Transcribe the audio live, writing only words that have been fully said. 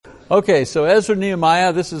Okay, so Ezra,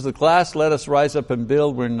 Nehemiah, this is the class. Let us rise up and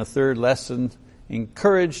build. We're in the third lesson,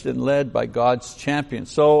 encouraged and led by God's champion.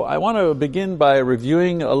 So I want to begin by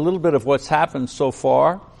reviewing a little bit of what's happened so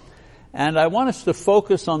far. And I want us to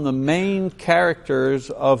focus on the main characters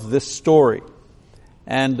of this story.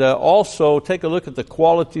 And also take a look at the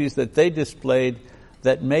qualities that they displayed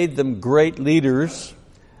that made them great leaders.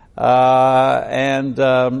 And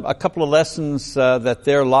a couple of lessons that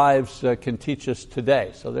their lives can teach us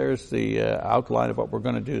today. So there's the outline of what we're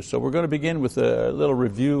going to do. So we're going to begin with a little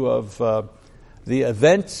review of the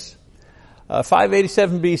events.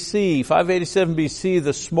 587 BC. 587 BC,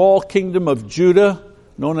 the small kingdom of Judah,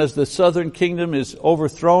 known as the southern kingdom, is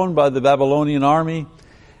overthrown by the Babylonian army.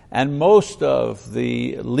 And most of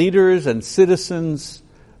the leaders and citizens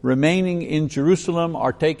remaining in Jerusalem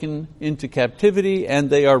are taken into captivity and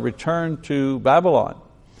they are returned to Babylon.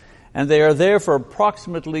 And they are there for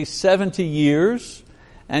approximately 70 years.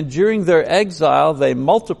 And during their exile, they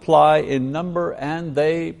multiply in number and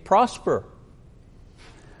they prosper.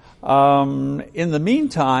 In the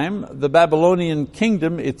meantime, the Babylonian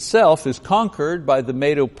kingdom itself is conquered by the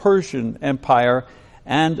Medo-Persian Empire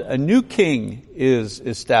and a new king is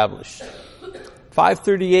established.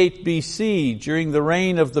 538 BC, during the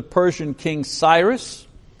reign of the Persian king Cyrus,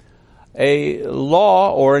 a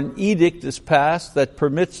law or an edict is passed that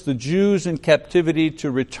permits the Jews in captivity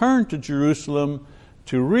to return to Jerusalem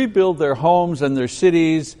to rebuild their homes and their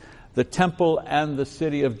cities, the temple and the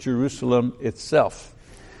city of Jerusalem itself.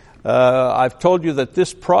 I've told you that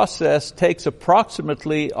this process takes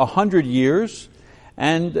approximately 100 years,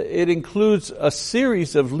 and it includes a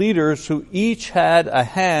series of leaders who each had a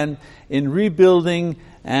hand in rebuilding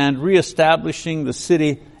and reestablishing the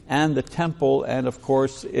city and the temple and, of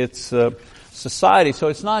course, its society. So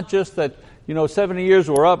it's not just that, 70 years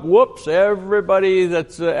were up, whoops, everybody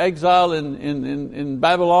that's exiled in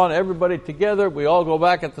Babylon, everybody together, we all go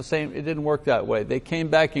back at the same. It didn't work that way. They came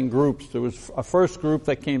back in groups. There was a first group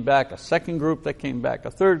that came back, a second group that came back,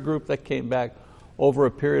 a third group that came back over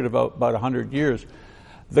a period of about 100 years.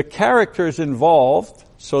 The characters involved,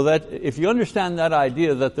 so that if you understand that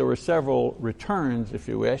idea that there were several returns, if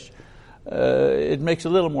you wish, it makes a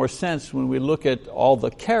little more sense when we look at all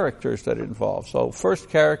the characters that are involved. So first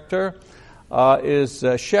character is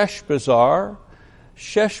Sheshbazzar.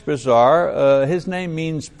 Sheshbazzar, his name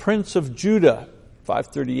means Prince of Judah,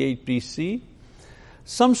 538 BC.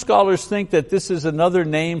 Some scholars think that this is another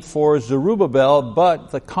name for Zerubbabel, but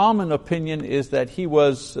the common opinion is that he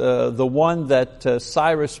was the one that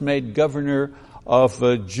Cyrus made governor of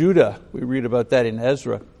Judah. We read about that in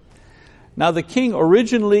Ezra. Now the king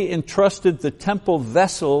originally entrusted the temple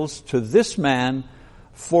vessels to this man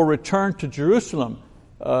for return to Jerusalem.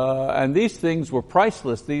 And these things were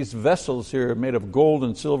priceless. These vessels here are made of gold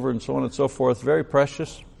and silver and so on and so forth, very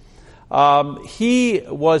precious. He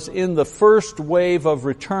was in the first wave of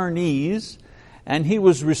returnees, and he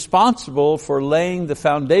was responsible for laying the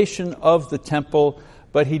foundation of the temple,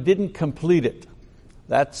 but he didn't complete it.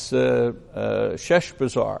 That's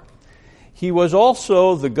Sheshbazzar. He was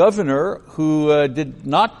also the governor who did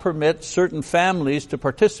not permit certain families to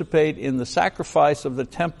participate in the sacrifice of the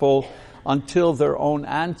temple until their own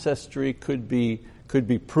ancestry could be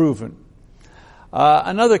proven.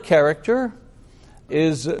 Another character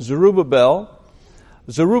is Zerubbabel.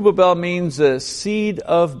 Zerubbabel means seed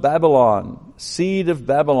of Babylon. Seed of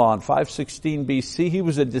Babylon, 516 BC. He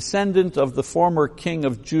was a descendant of the former king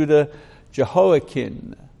of Judah,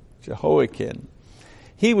 Jehoiakim.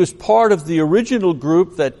 He was part of the original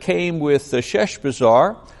group that came with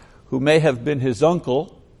Sheshbazzar, who may have been his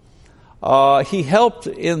uncle. He helped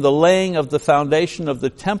in the laying of the foundation of the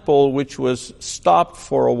temple, which was stopped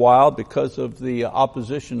for a while because of the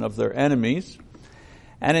opposition of their enemies.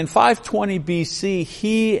 And in 520 BC,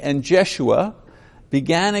 he and Jeshua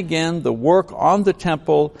began again the work on the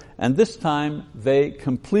temple, and this time they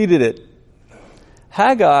completed it.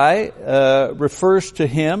 Haggai refers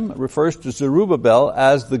to Zerubbabel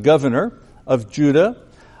as the governor of Judah,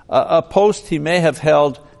 a post he may have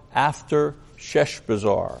held after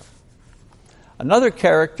Sheshbazzar. Another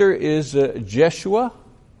character is Jeshua.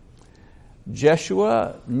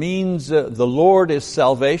 Jeshua means the Lord is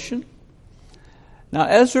salvation. Now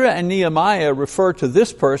Ezra and Nehemiah refer to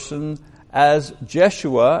this person as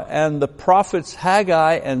Jeshua, and the prophets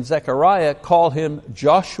Haggai and Zechariah call him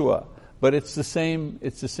Joshua, but it's the same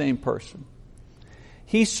person.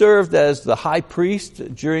 He served as the high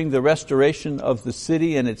priest during the restoration of the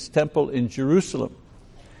city and its temple in Jerusalem.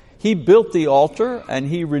 He built the altar and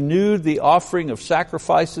he renewed the offering of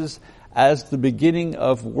sacrifices as the beginning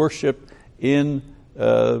of worship in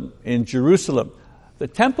Jerusalem. The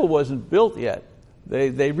temple wasn't built yet.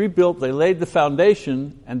 they rebuilt, they laid the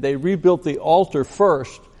foundation, and they rebuilt the altar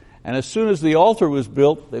first. And as soon as the altar was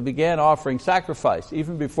built, they began offering sacrifice,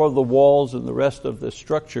 even before the walls and the rest of the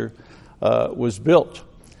structure was built.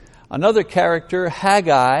 Another character,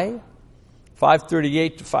 Haggai,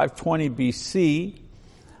 538 to 520 BC.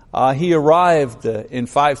 He arrived in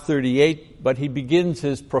 538, but he begins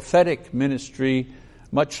his prophetic ministry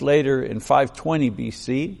much later in 520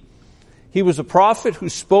 BC. He was a prophet who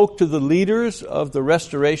spoke to the leaders of the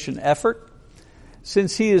restoration effort.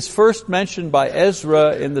 Since he is first mentioned by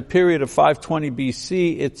Ezra in the period of 520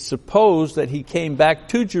 BC, it's supposed that he came back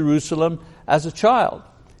to Jerusalem as a child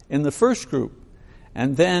in the first group,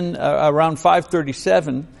 and then around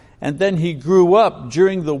 537, and then he grew up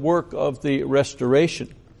during the work of the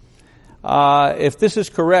restoration. If this is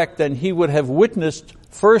correct, then he would have witnessed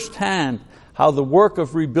firsthand how the work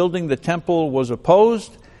of rebuilding the temple was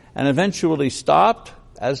opposed and eventually stopped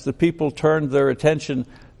as the people turned their attention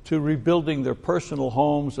to rebuilding their personal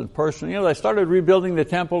homes and they started rebuilding the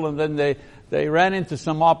temple, and then they ran into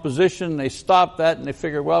some opposition. They stopped that, and they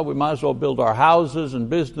figured, well, we might as well build our houses and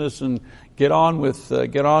business and get on with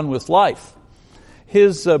life.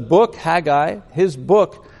 His book, Haggai,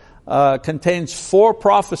 contains 4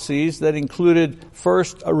 prophecies that included,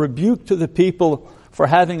 first, a rebuke to the people for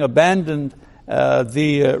having abandoned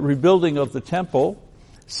the rebuilding of the temple.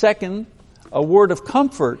 Second, a word of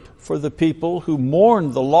comfort for the people who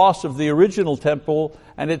mourned the loss of the original temple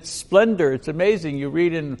and its splendor. It's amazing. You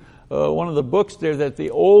read in one of the books there that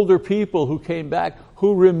the older people who came back,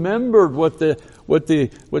 who remembered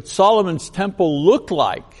what Solomon's temple looked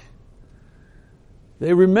like,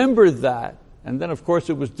 they remembered that. And then, of course,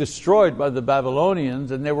 it was destroyed by the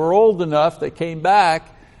Babylonians, and they were old enough, they came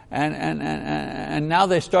back, and now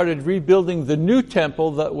they started rebuilding the new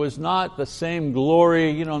temple that was not the same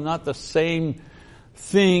glory, not the same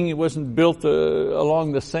thing. It wasn't built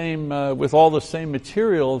along the same, with all the same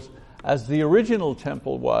materials as the original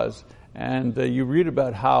temple was. And you read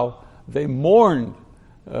about how they mourned,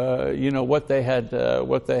 what they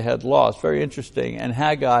had lost. Very interesting. And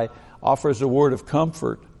Haggai offers a word of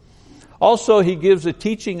comfort. Also, he gives a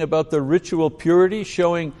teaching about the ritual purity,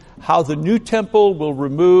 showing how the new temple will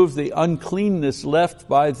remove the uncleanness left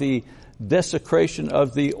by the desecration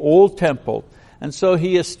of the old temple. And so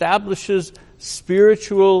he establishes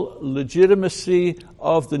spiritual legitimacy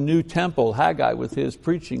of the new temple, Haggai, with his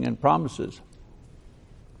preaching and promises.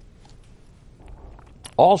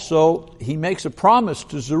 Also, he makes a promise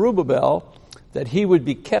to Zerubbabel that he would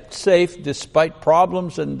be kept safe despite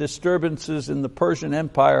problems and disturbances in the Persian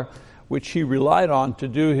Empire, which he relied on to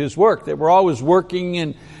do his work. They were always working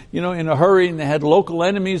in a hurry, and they had local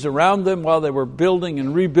enemies around them while they were building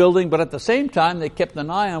and rebuilding. But at the same time, they kept an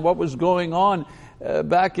eye on what was going on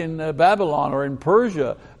back in Babylon or in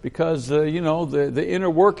Persia, because the inner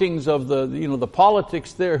workings of the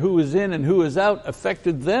politics there, who was in and who was out,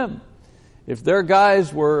 affected them. If their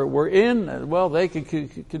guys were in, well, they could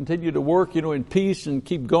continue to work, in peace and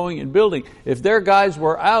keep going and building. If their guys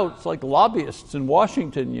were out, it's like lobbyists in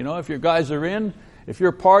Washington. If your guys are in, if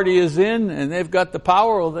your party is in and they've got the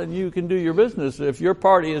power, well, then you can do your business. If your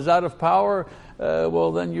party is out of power,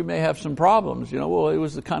 well, then you may have some problems. Well, it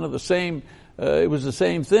was the same. It was the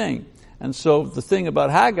same thing. And so the thing about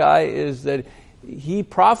Haggai is that he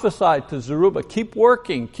prophesied to Zerubbabel, keep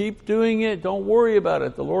working, keep doing it, don't worry about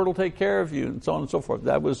it, the Lord will take care of you, and so on and so forth.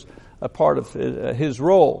 That was a part of his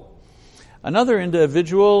role. Another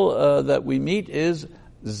individual that we meet is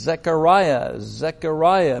Zechariah.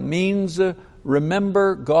 Zechariah means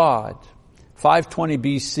remember God. 520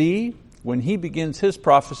 BC, when he begins his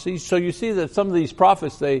prophecy. So you see that some of these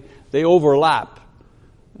prophets, they overlap.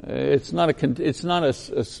 It's not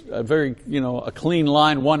a very a clean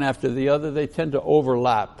line one after the other. They tend to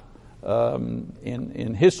overlap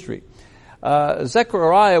in history.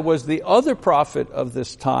 Zechariah was the other prophet of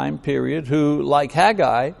this time period who, like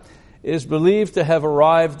Haggai, is believed to have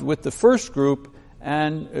arrived with the first group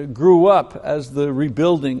and grew up as the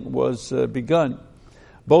rebuilding was begun.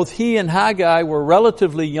 Both he and Haggai were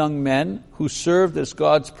relatively young men who served as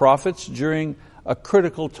God's prophets during a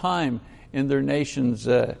critical time in their nation's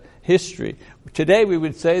history. Today we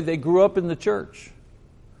would say they grew up in the church.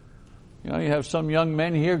 You have some young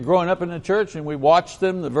men here growing up in the church, and we watch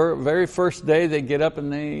them the very first day they get up,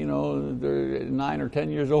 and they're 9 or 10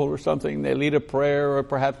 years old or something. They lead a prayer, or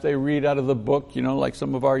perhaps they read out of the book, like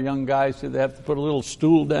some of our young guys who they have to put a little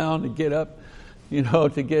stool down to get up,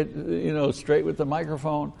 to get straight with the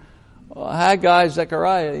microphone. Haggai,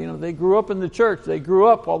 Zechariah, they grew up in the church. They grew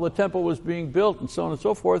up while the temple was being built and so on and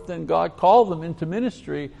so forth. And God called them into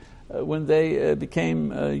ministry when they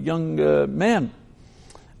became young men.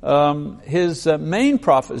 his main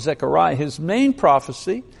prophet, Zechariah, his main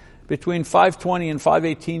prophecy between 520 and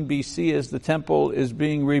 518 BC as the temple is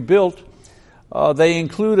being rebuilt, they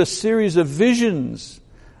include a series of visions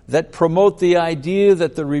that promote the idea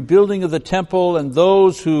that the rebuilding of the temple and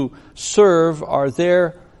those who serve are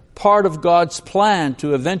there part of God's plan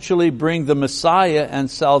to eventually bring the Messiah and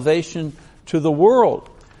salvation to the world.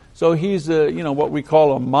 So he's what we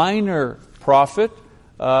call a minor prophet.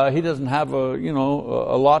 He doesn't have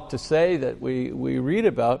a lot to say that we read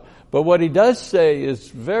about, but what he does say is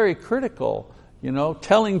very critical.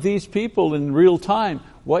 Telling these people in real time,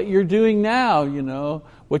 what you're doing now,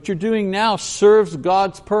 what you're doing now serves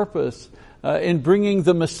God's purpose in bringing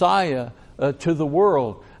the Messiah to the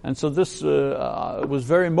world. And so this was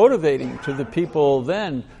very motivating to the people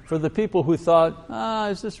then. For the people who thought,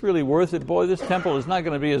 is this really worth it? Boy, this temple is not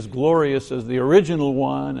going to be as glorious as the original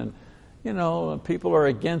one. And, people are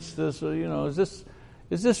against this. Is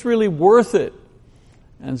this really worth it?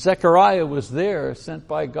 And Zechariah was there, sent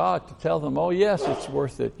by God to tell them, oh yes, it's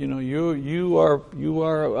worth it. You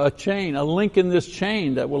are a chain, a link in this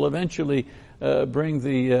chain that will eventually bring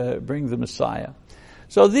the Messiah.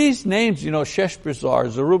 So these names, Sheshbazzar,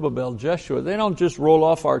 Zerubbabel, Jeshua, they don't just roll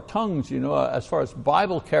off our tongues, as far as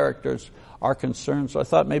Bible characters are concerned. So I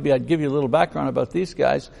thought maybe I'd give you a little background about these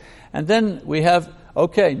guys. And then we have,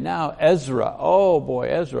 now Ezra. Oh boy,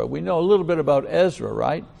 Ezra. We know a little bit about Ezra,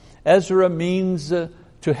 right? Ezra means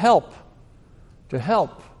to help. To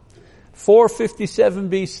help. 457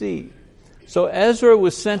 BC. So Ezra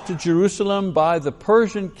was sent to Jerusalem by the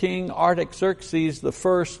Persian king Artaxerxes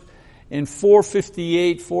I in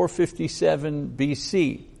 458, 457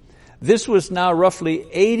 BC. This was now roughly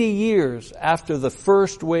 80 years after the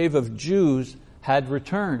first wave of Jews had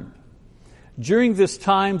returned. During this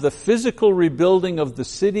time, the physical rebuilding of the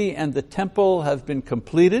city and the temple have been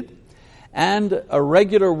completed, and a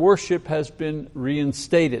regular worship has been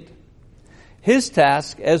reinstated. His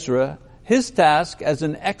task, Ezra, as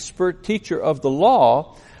an expert teacher of the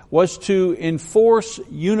law was to enforce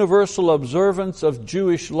universal observance of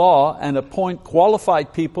Jewish law and appoint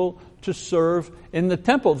qualified people to serve in the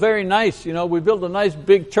temple. Very nice. We built a nice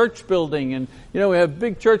big church building, and we have a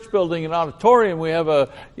big church building and auditorium. We have a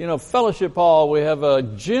fellowship hall. We have a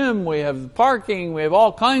gym. We have parking. We have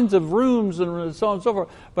all kinds of rooms and so on and so forth.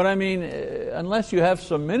 But unless you have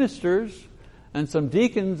some ministers and some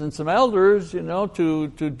deacons and some elders,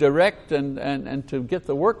 to direct and to get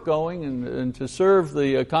the work going and to serve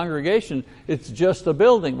the congregation, it's just a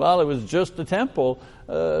building. Well, it was just a temple.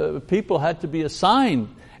 People had to be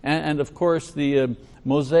assigned. And of course, the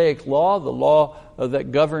Mosaic law, the law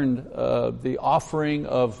that governed the offering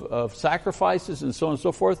of sacrifices and so on and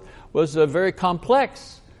so forth, was very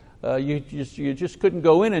complex. You just couldn't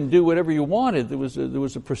go in and do whatever you wanted. There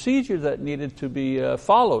was a procedure that needed to be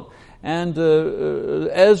followed. And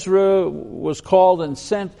Ezra was called and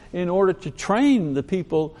sent in order to train the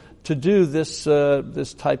people to do this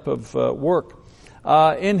type of work.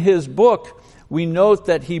 In his book, we note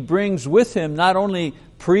that he brings with him not only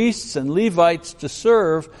priests and Levites to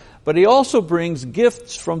serve, but he also brings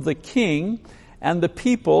gifts from the king and the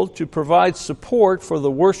people to provide support for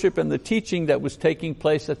the worship and the teaching that was taking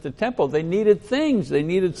place at the temple. They needed things, they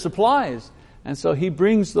needed supplies, and so he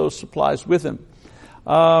brings those supplies with him.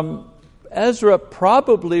 Ezra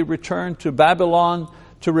probably returned to Babylon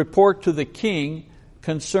to report to the king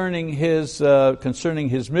concerning his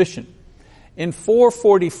mission. In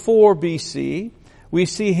 444 BC, we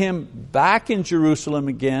see him back in Jerusalem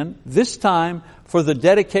again, this time for the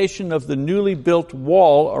dedication of the newly built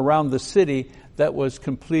wall around the city that was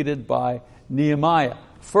completed by Nehemiah.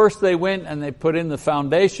 First they went and they put in the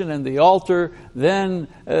foundation and the altar, then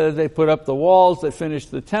they put up the walls, they finished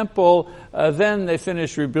the temple, then they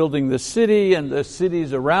finished rebuilding the city and the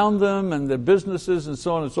cities around them and the businesses and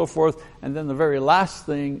so on and so forth, and then the very last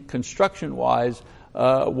thing, construction-wise,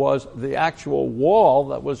 was the actual wall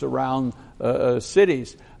that was around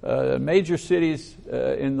cities. Major cities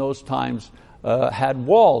in those times had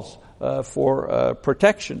walls for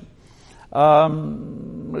protection.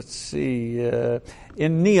 Let's see.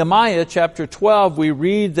 In Nehemiah chapter 12, we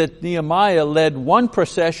read that Nehemiah led one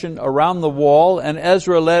procession around the wall, and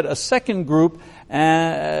Ezra led a second group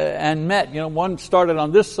and met. One started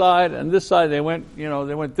on this side, and this side they went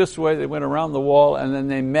this way. They went around the wall, and then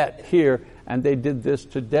they met here, and they did this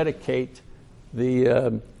to dedicate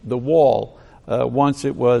the wall once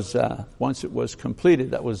it was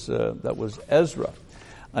completed. That was Ezra.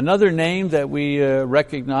 Another name that we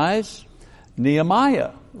recognize,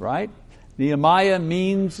 Nehemiah, right? Nehemiah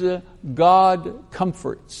means God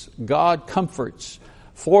comforts. God comforts.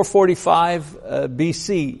 445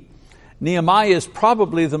 BC. Nehemiah is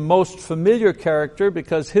probably the most familiar character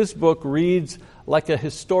because his book reads like a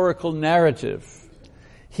historical narrative.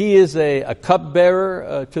 He is a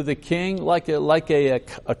cupbearer to the king, like a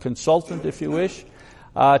consultant, if you wish,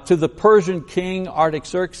 to the Persian king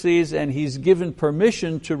Artaxerxes, and he's given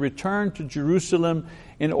permission to return to Jerusalem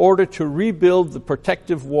in order to rebuild the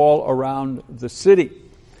protective wall around the city.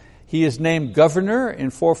 He is named governor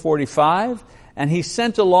in 445, and he's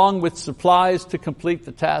sent along with supplies to complete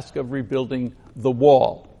the task of rebuilding the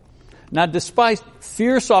wall. Now, despite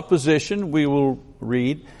fierce opposition, we will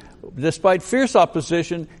read, despite fierce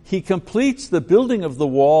opposition, he completes the building of the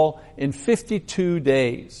wall in 52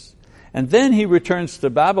 days. And then he returns to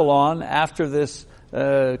Babylon after this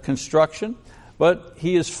construction, but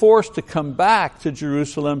he is forced to come back to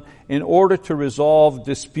Jerusalem in order to resolve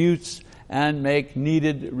disputes and make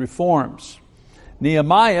needed reforms.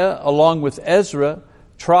 Nehemiah, along with Ezra,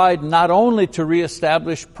 tried not only to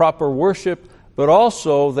reestablish proper worship, but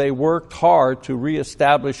also they worked hard to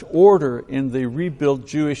reestablish order in the rebuilt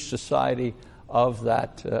Jewish society of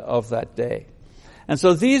that day. And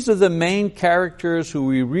so these are the main characters who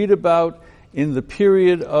we read about in the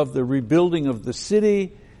period of the rebuilding of the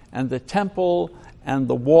city and the temple and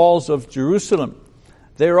the walls of Jerusalem.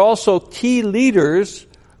 They are also key leaders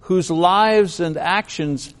whose lives and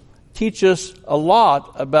actions teach us a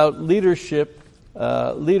lot about leadership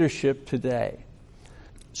today.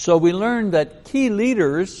 So we learn that key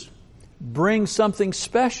leaders bring something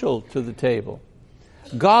special to the table.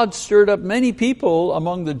 God stirred up many people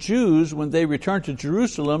among the Jews when they returned to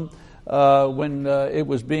Jerusalem when it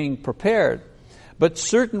was being prepared. But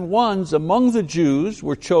certain ones among the Jews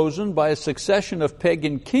were chosen by a succession of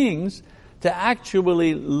pagan kings to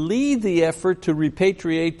actually lead the effort to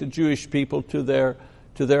repatriate the Jewish people to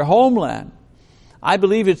their homeland. I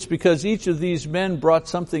believe it's because each of these men brought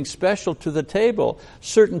something special to the table,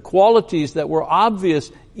 certain qualities that were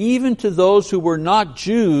obvious even to those who were not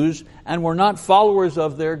Jews and were not followers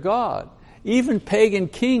of their God. Even pagan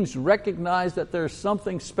kings recognized that there's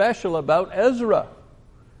something special about Ezra,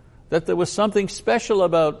 that there was something special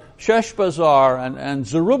about Sheshbazzar and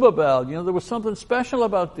Zerubbabel. There was something special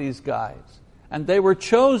about these guys, and they were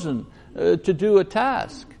chosen to do a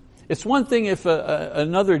task. It's one thing if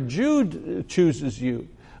another Jew chooses you,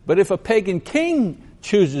 but if a pagan king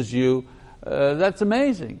chooses you, that's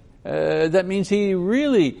amazing. That means he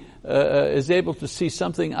really is able to see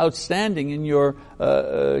something outstanding in your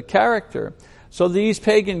character. So these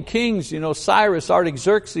pagan kings, Cyrus,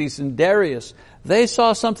 Artaxerxes, and Darius, they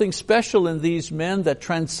saw something special in these men that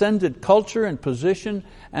transcended culture and position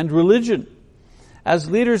and religion. As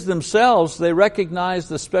leaders themselves, they recognized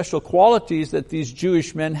the special qualities that these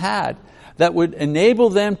Jewish men had that would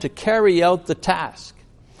enable them to carry out the task.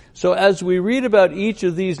 So as we read about each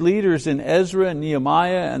of these leaders in Ezra and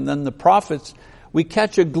Nehemiah and then the prophets, we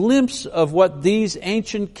catch a glimpse of what these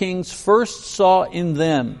ancient kings first saw in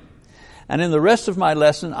them. And in the rest of my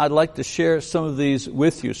lesson, I'd like to share some of these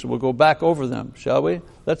with you. So we'll go back over them, shall we?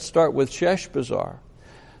 Let's start with Sheshbazzar.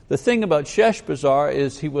 The thing about Sheshbazzar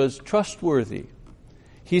is he was trustworthy.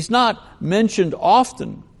 He's not mentioned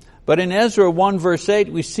often, but in Ezra 1 verse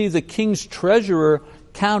 8, we see the king's treasurer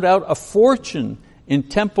count out a fortune in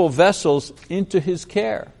temple vessels into his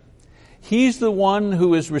care. He's the one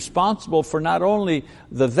who is responsible for not only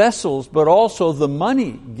the vessels, but also the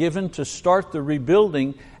money given to start the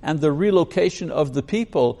rebuilding and the relocation of the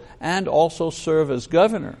people, and also serve as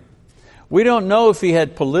governor. We don't know if he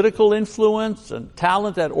had political influence and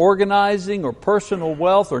talent at organizing or personal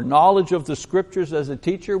wealth or knowledge of the scriptures as a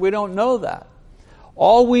teacher. We don't know that.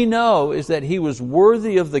 All we know is that he was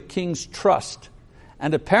worthy of the king's trust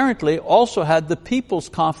and apparently also had the people's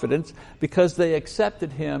confidence because they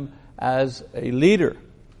accepted him as a leader.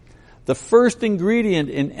 The first ingredient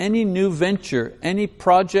in any new venture, any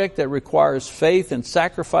project that requires faith and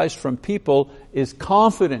sacrifice from people is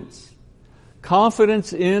confidence.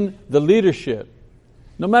 Confidence in the leadership.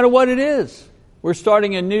 No matter what it is. We're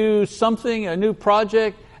starting a new something, a new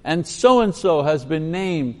project, and so has been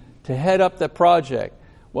named to head up that project.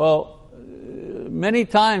 Well, many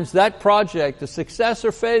times that project, the success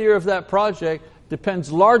or failure of that project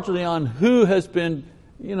depends largely on who has been,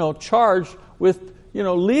 charged with,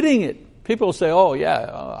 leading it. People say, "Oh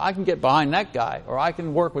yeah, I can get behind that guy," or "I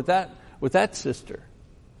can work with that sister."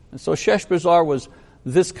 And so Sheshbazzar was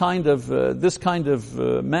this kind of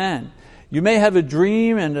man. You may have a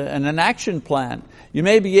dream and an action plan. You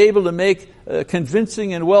may be able to make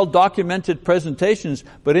convincing and well-documented presentations,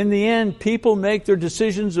 but in the end, people make their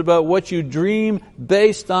decisions about what you dream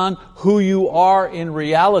based on who you are in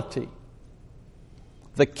reality.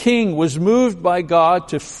 The king was moved by God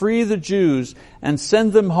to free the Jews and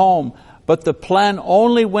send them home But the plan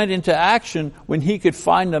only went into action when he could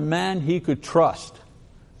find a man he could trust.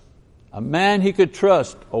 A man he could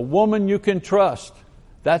trust, a woman you can trust.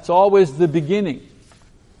 That's always the beginning.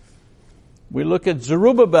 We look at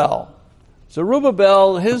Zerubbabel.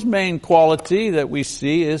 Zerubbabel, his main quality that we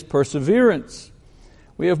see is perseverance.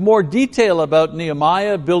 We have more detail about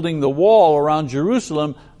Nehemiah building the wall around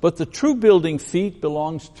Jerusalem, but the true building feat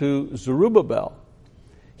belongs to Zerubbabel.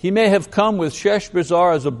 He may have come with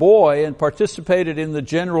Sheshbazzar as a boy and participated in the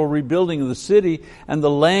general rebuilding of the city and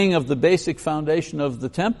the laying of the basic foundation of the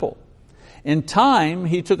temple. In time,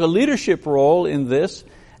 he took a leadership role in this,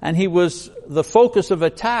 and he was the focus of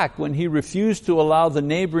attack when he refused to allow the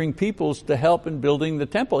neighboring peoples to help in building the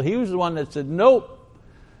temple. He was the one that said, nope,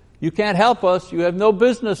 you can't help us. You have no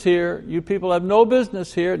business here. You people have no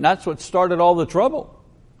business here. And that's what started all the trouble.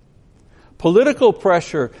 Political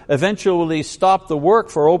pressure eventually stopped the work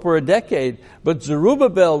for over a decade, but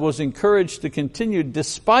Zerubbabel was encouraged to continue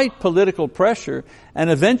despite political pressure and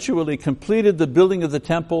eventually completed the building of the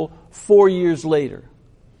temple 4 years later.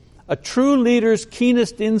 A true leader's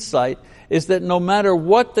keenest insight is that no matter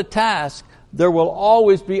what the task, there will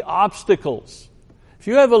always be obstacles. If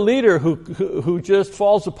you have a leader who just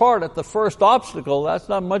falls apart at the first obstacle, that's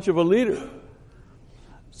not much of a leader.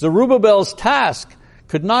 Zerubbabel's task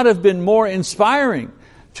could not have been more inspiring.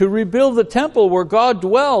 To rebuild the temple where God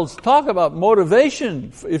dwells, talk about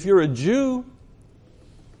motivation if you're a Jew.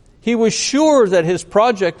 He was sure that his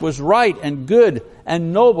project was right and good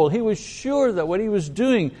and noble. He was sure that what he was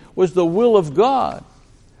doing was the will of God.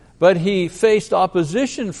 But he faced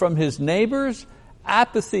opposition from his neighbors,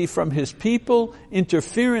 apathy from his people,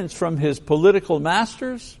 interference from his political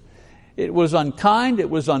masters. It was unkind, it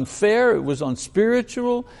was unfair, it was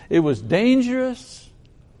unspiritual, it was dangerous.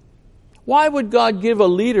 Why would God give a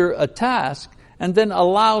leader a task and then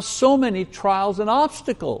allow so many trials and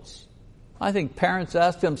obstacles? I think parents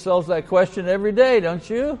ask themselves that question every day, don't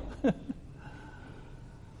you?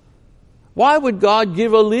 Why would God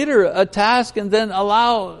give a leader a task and then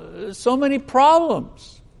allow so many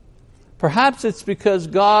problems? Perhaps it's because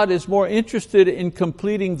God is more interested in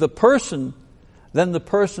completing the person than the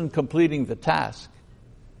person completing the task.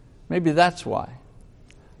 Maybe that's why.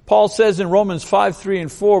 Paul says in Romans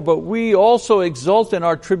 5:3-4, but we also exult in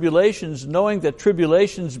our tribulations, knowing that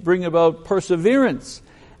tribulations bring about perseverance,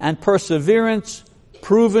 and perseverance,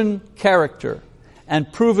 proven character,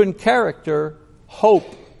 and proven character,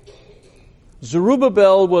 hope.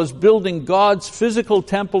 Zerubbabel was building God's physical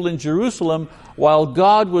temple in Jerusalem, while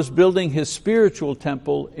God was building His spiritual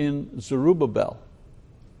temple in Zerubbabel.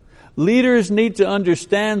 Leaders need to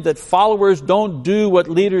understand that followers don't do what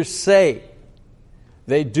leaders say.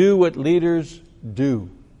 They do what leaders do.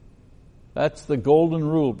 That's the golden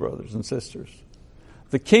rule, brothers and sisters.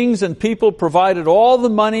 The kings and people provided all the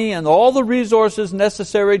money and all the resources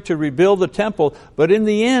necessary to rebuild the temple, but in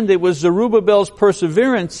the end it was Zerubbabel's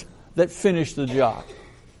perseverance that finished the job.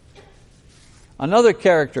 Another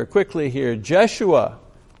character quickly here, Jeshua,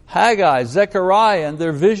 Haggai, Zechariah, and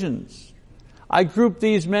their visions. I grouped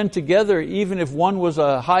these men together even if one was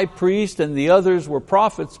a high priest and the others were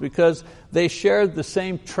prophets because they shared the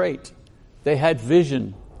same trait. They had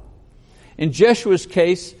vision. In Jeshua's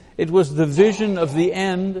case, it was the vision of the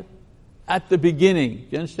end at the beginning. Do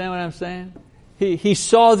you understand what I'm saying? He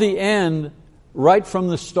saw the end right from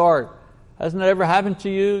the start. Hasn't that ever happened to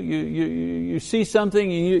you? You see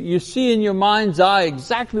something and you see in your mind's eye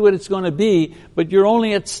exactly what it's going to be, but you're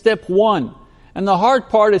only at step 1. And the hard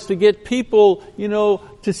part is to get people,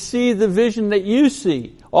 to see the vision that you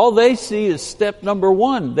see. All they see is step number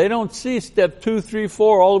 1. They don't see step 2, 3,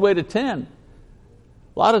 4, all the way to 10.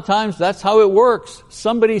 A lot of times that's how it works.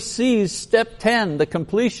 Somebody sees step 10, the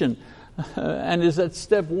completion, and is at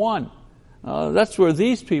step 1. That's where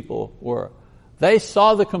these people were. They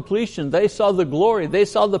saw the completion. They saw the glory. They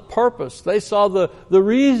saw the purpose. They saw the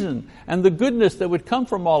reason and the goodness that would come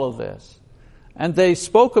from all of this. And they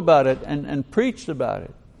spoke about it and preached about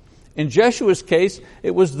it. In Jeshua's case,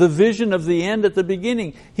 it was the vision of the end at the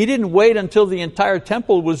beginning. He didn't wait until the entire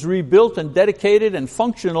temple was rebuilt and dedicated and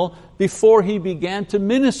functional before he began to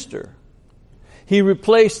minister. He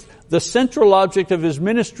replaced the central object of his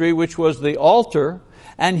ministry, which was the altar,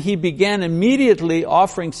 and he began immediately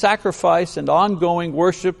offering sacrifice and ongoing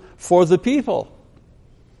worship for the people.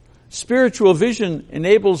 Spiritual vision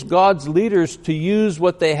enables God's leaders to use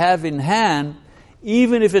what they have in hand,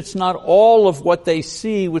 even if it's not all of what they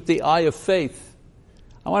see with the eye of faith.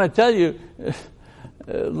 I want to tell you,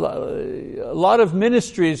 a lot of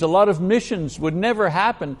ministries, a lot of missions would never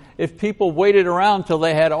happen if people waited around till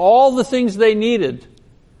they had all the things they needed,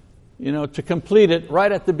 to complete it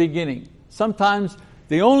right at the beginning. Sometimes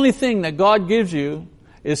The only thing that God gives you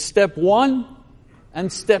is step 1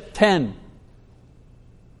 and step 10.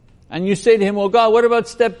 And you say to him, well, God, what about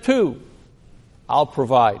step 2? I'll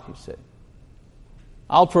provide, he said.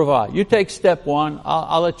 I'll provide. You take step 1,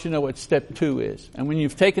 I'll let you know what step 2 is. And when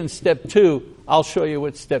you've taken step 2, I'll show you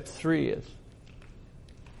what step 3 is.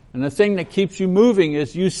 And the thing that keeps you moving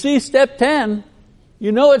is you see step 10,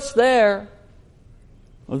 you know it's there.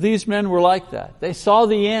 Well, these men were like that. They saw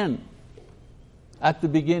the end at the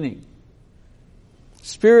beginning.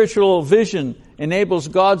 Spiritual vision enables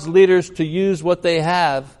God's leaders to use what they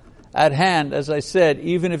have at hand, as I said,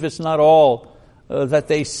 even if it's not all that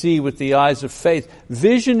they see with the eyes of faith.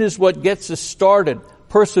 Vision is what gets us started.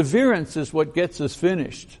 Perseverance is what gets us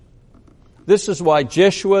finished. This is why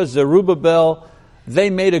Jeshua, Zerubbabel,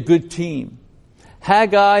 they made a good team.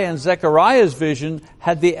 Haggai and Zechariah's vision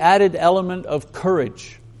had the added element of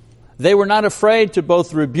courage. They were not afraid to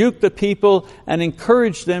both rebuke the people and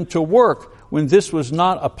encourage them to work when this was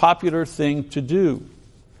not a popular thing to do.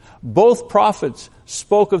 Both prophets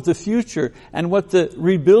spoke of the future and what the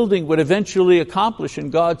rebuilding would eventually accomplish in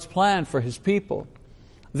God's plan for His people.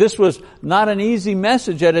 This was not an easy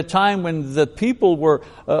message at a time when the people were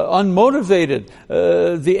unmotivated.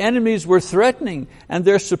 The enemies were threatening, and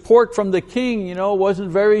their support from the king, wasn't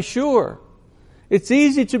very sure. It's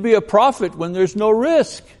easy to be a prophet when there's no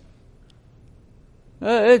risk.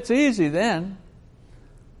 It's easy then.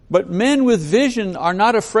 But men with vision are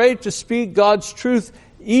not afraid to speak God's truth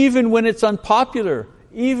even when it's unpopular,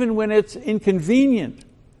 even when it's inconvenient.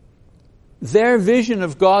 Their vision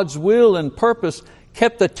of God's will and purpose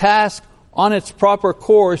kept the task on its proper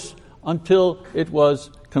course until it was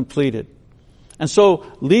completed. And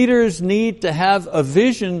so leaders need to have a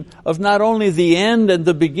vision of not only the end and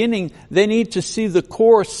the beginning, they need to see the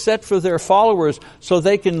course set for their followers so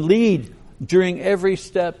they can lead during every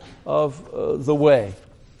step of the way.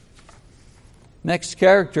 Next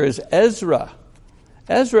character is Ezra.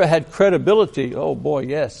 Ezra had credibility. Oh boy,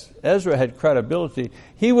 yes. Ezra had credibility.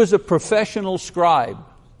 He was a professional scribe.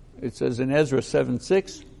 It says in Ezra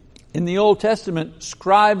 7:6, in the Old Testament,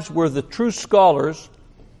 scribes were the true scholars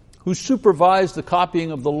who supervised the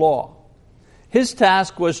copying of the law. His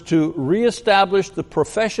task was to reestablish the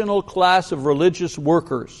professional class of religious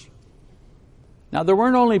workers. Now, there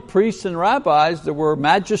weren't only priests and rabbis, there were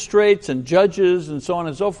magistrates and judges and so on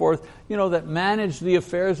and so forth, that managed the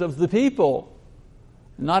affairs of the people.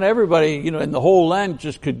 Not everybody, in the whole land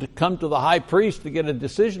just could come to the high priest to get a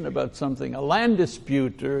decision about something, a land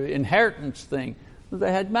dispute or inheritance thing.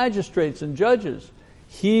 They had magistrates and judges.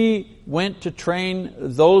 He went to train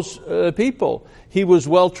those people. He was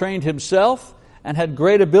well trained himself and had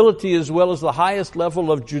great ability as well as the highest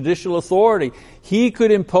level of judicial authority. He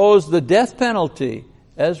could impose the death penalty.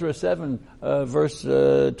 Ezra 7, verse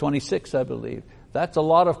 26, I believe. That's a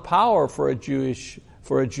lot of power for a Jewish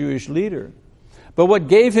leader. But what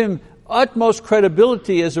gave him utmost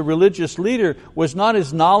credibility as a religious leader was not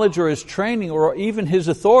his knowledge or his training or even his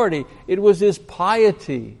authority. It was his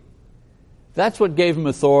piety. That's what gave him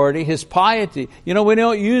authority, his piety. We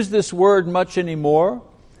don't use this word much anymore,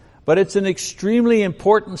 but it's an extremely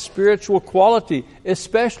important spiritual quality,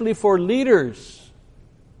 especially for leaders.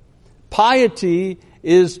 Piety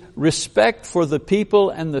is respect for the people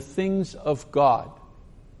and the things of God.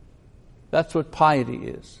 That's what piety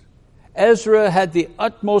is. Ezra had the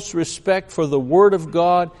utmost respect for the Word of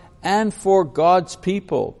God and for God's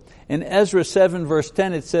people. In Ezra 7 verse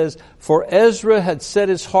 10 it says, for Ezra had set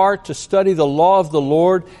his heart to study the law of the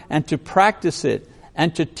Lord and to practice it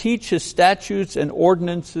and to teach His statutes and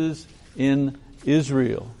ordinances in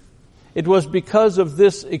Israel. It was because of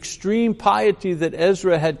this extreme piety that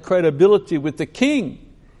Ezra had credibility with the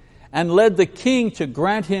king and led the king to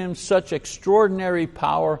grant him such extraordinary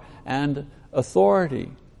power and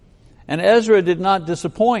authority. And Ezra did not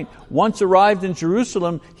disappoint. Once arrived in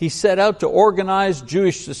Jerusalem, he set out to organize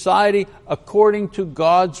Jewish society according to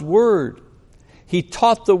God's Word. He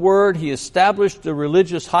taught the Word. He established a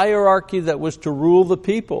religious hierarchy that was to rule the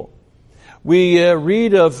people. We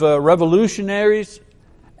read of revolutionaries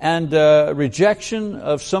and rejection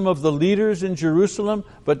of some of the leaders in Jerusalem,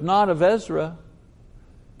 but not of Ezra.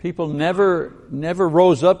 People never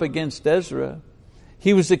rose up against Ezra.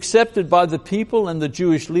 He was accepted by the people and the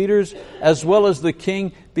Jewish leaders as well as the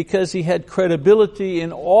king because he had credibility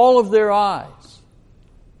in all of their eyes.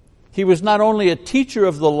 He was not only a teacher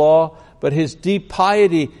of the law, but his deep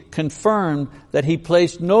piety confirmed that he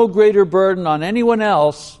placed no greater burden on anyone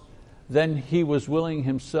else than he was willing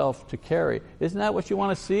himself to carry. Isn't that what you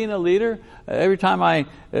want to see in a leader? Every time I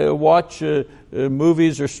watch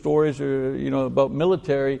movies or stories or about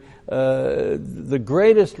military, the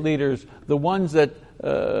greatest leaders, the ones that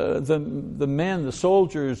the men, the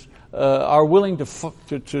soldiers, are willing to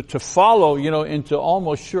follow, into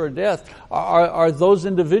almost sure death, are those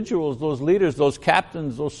individuals, those leaders, those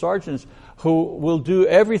captains, those sergeants, who will do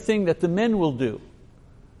everything that the men will do.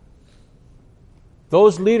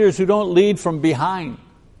 Those leaders who don't lead from behind.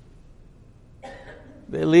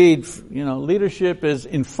 They lead, leadership is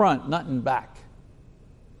in front, not in back.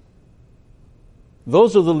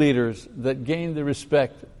 Those are the leaders that gain the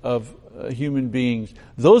respect of human beings.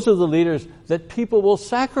 Those are the leaders that people will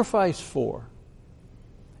sacrifice for.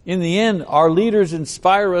 In the end, our leaders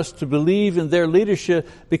inspire us to believe in their leadership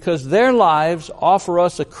because their lives offer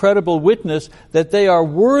us a credible witness that they are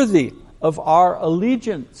worthy of our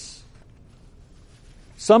allegiance.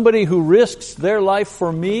 Somebody who risks their life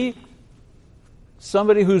for me,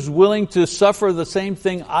 somebody who's willing to suffer the same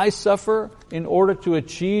thing I suffer in order to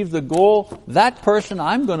achieve the goal, that person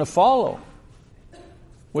I'm going to follow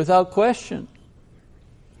without question.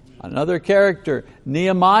 Another character,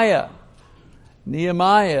 Nehemiah.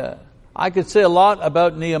 I could say a lot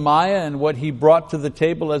about Nehemiah and what he brought to the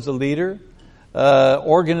table as a leader.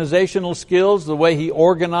 Organizational skills, the way he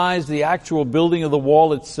organized the actual building of the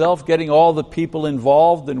wall itself, getting all the people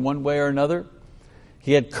involved in one way or another.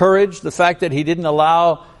 He had courage, the fact that he didn't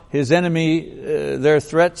allow his enemy, their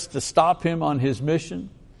threats, to stop him on his mission.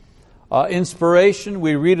 Inspiration,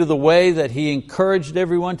 we read of the way that he encouraged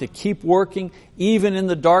everyone to keep working, even in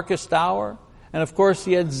the darkest hour. And of course,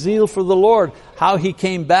 he had zeal for the Lord, how he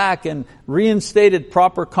came back and reinstated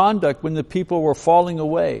proper conduct when the people were falling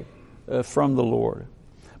away from the Lord.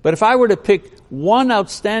 But if I were to pick one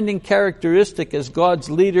outstanding characteristic as God's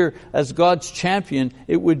leader, as God's champion,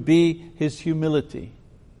 it would be his humility.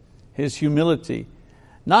 His humility.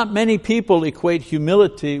 Not many people equate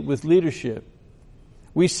humility with leadership.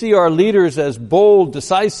 We see our leaders as bold,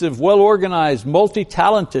 decisive, well-organized,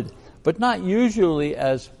 multi-talented, but not usually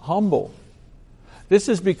as humble. This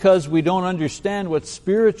is because we don't understand what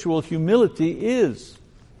spiritual humility is.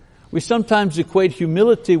 We sometimes equate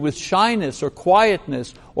humility with shyness or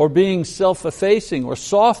quietness or being self-effacing or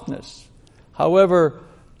softness. However,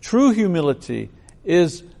 true humility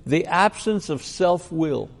is the absence of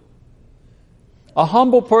self-will. A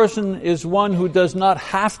humble person is one who does not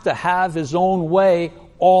have to have his own way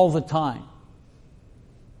all the time.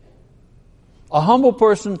 A humble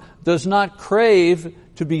person does not crave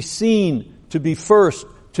to be seen, to be first,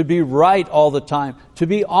 to be right all the time, to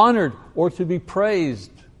be honored or to be praised.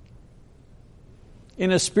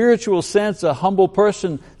 In a spiritual sense, a humble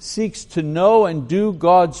person seeks to know and do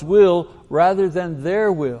God's will rather than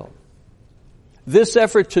their will. This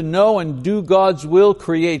effort to know and do God's will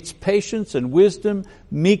creates patience and wisdom,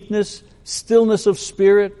 meekness, stillness of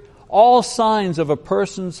spirit, all signs of a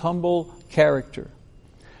person's humble character.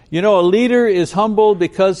 A leader is humble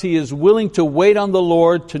because he is willing to wait on the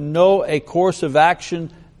Lord to know a course of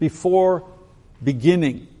action before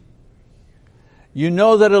beginning. You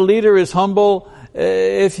know that a leader is humble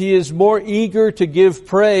if he is more eager to give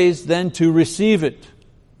praise than to receive it.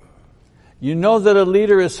 You know that a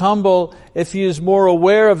leader is humble if he is more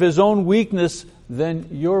aware of his own weakness than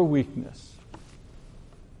your weakness.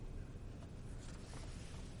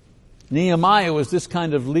 Nehemiah was this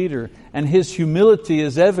kind of leader, and his humility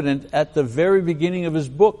is evident at the very beginning of his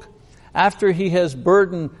book. After he has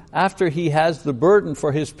the burden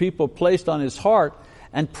for his people placed on his heart,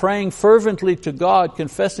 and praying fervently to God,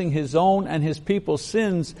 confessing his own and his people's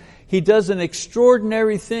sins, he does an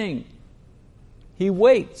extraordinary thing. He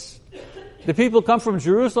waits. The people come from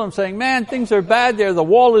Jerusalem saying, man, things are bad there. The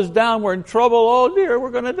wall is down. We're in trouble. Oh dear,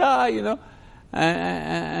 we're going to die,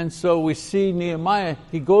 And so we see Nehemiah,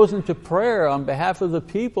 he goes into prayer on behalf of the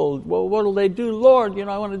people. Well, what will they do? Lord,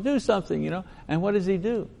 I want to do something, And what does he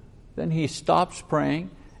do? Then he stops praying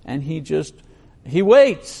and he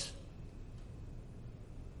waits.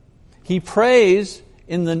 He prays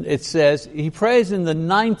in the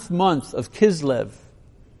 9th month of Kislev.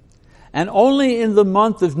 And only in the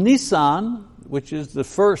month of Nisan, which is the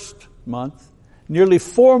first month, nearly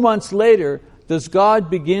 4 months later, does God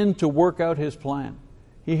begin to work out his plan.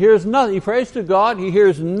 He hears nothing. He prays to God. He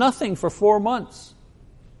hears nothing for 4 months.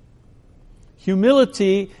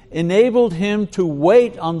 Humility enabled him to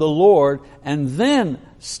wait on the Lord and then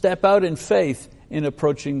step out in faith in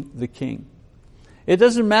approaching the king. It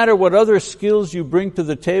doesn't matter what other skills you bring to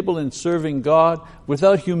the table in serving God.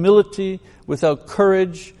 Without humility, without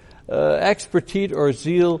courage, expertise or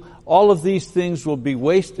zeal, all of these things will be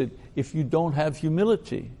wasted if you don't have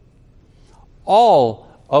humility. All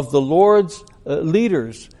of the Lord's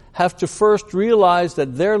leaders have to first realize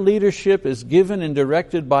that their leadership is given and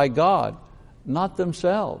directed by God, not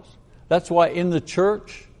themselves. That's why in the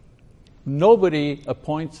church, nobody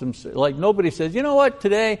appoints themselves. Like nobody says, you know what,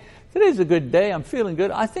 today's a good day, I'm feeling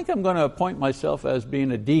good, I think I'm going to appoint myself as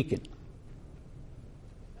being a deacon.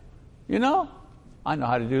 You know, I know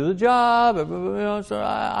how to do the job, so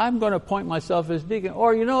I'm going to appoint myself as deacon.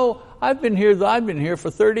 Or, you know, I've been here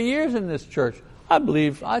for 30 years in this church.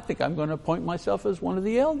 I think I'm going to appoint myself as one of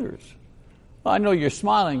the elders. Well, I know you're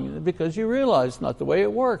smiling because you realize it's not the way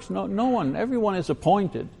it works. No one, everyone is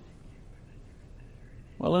appointed.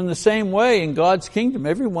 Well, in the same way, in God's kingdom,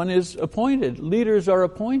 everyone is appointed. Leaders are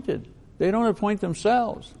appointed. They don't appoint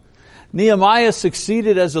themselves. Nehemiah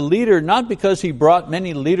succeeded as a leader not because he brought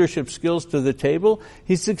many leadership skills to the table.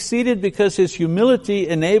 He succeeded because his humility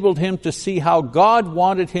enabled him to see how God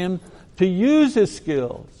wanted him to use his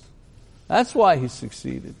skills. That's why he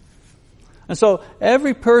succeeded. And so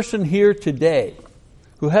every person here today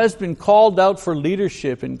who has been called out for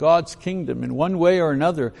leadership in God's kingdom in one way or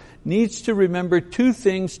another needs to remember two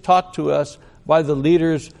things taught to us by the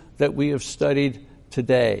leaders that we have studied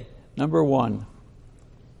today. Number one,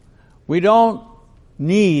 we don't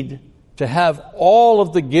need to have all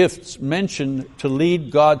of the gifts mentioned to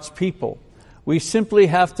lead God's people. We simply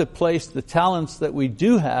have to place the talents that we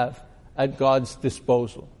do have at God's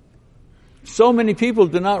disposal. So many people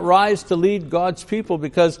do not rise to lead God's people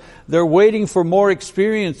because they're waiting for more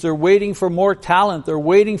experience, they're waiting for more talent, they're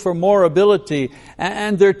waiting for more ability,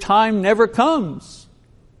 and their time never comes.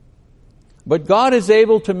 But God is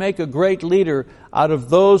able to make a great leader out of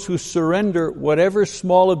those who surrender whatever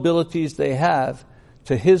small abilities they have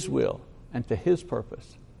to His will and to His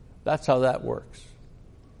purpose. That's how that works.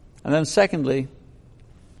 And then secondly,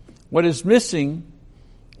 what is missing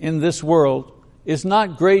in this world is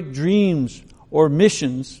not great dreams or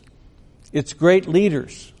missions, it's great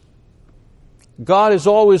leaders. God is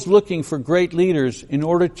always looking for great leaders in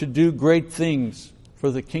order to do great things for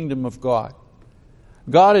the kingdom of God.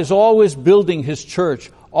 God is always building His church,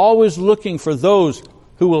 always looking for those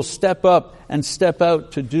who will step up and step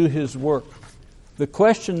out to do His work. The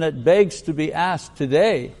question that begs to be asked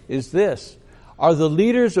today is this: are the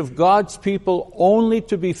leaders of God's people only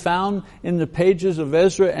to be found in the pages of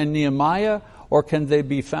Ezra and Nehemiah, or can they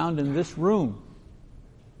be found in this room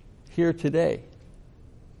here today?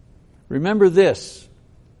 Remember this: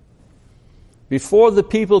 before the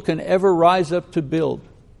people can ever rise up to build,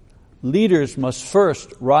 leaders must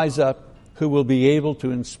first rise up who will be able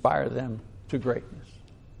to inspire them to greatness.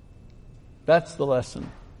 That's the lesson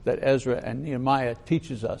that Ezra and Nehemiah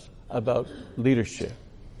teaches us about leadership.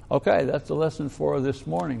 Okay, that's the lesson for this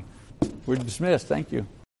morning. We're dismissed. Thank you.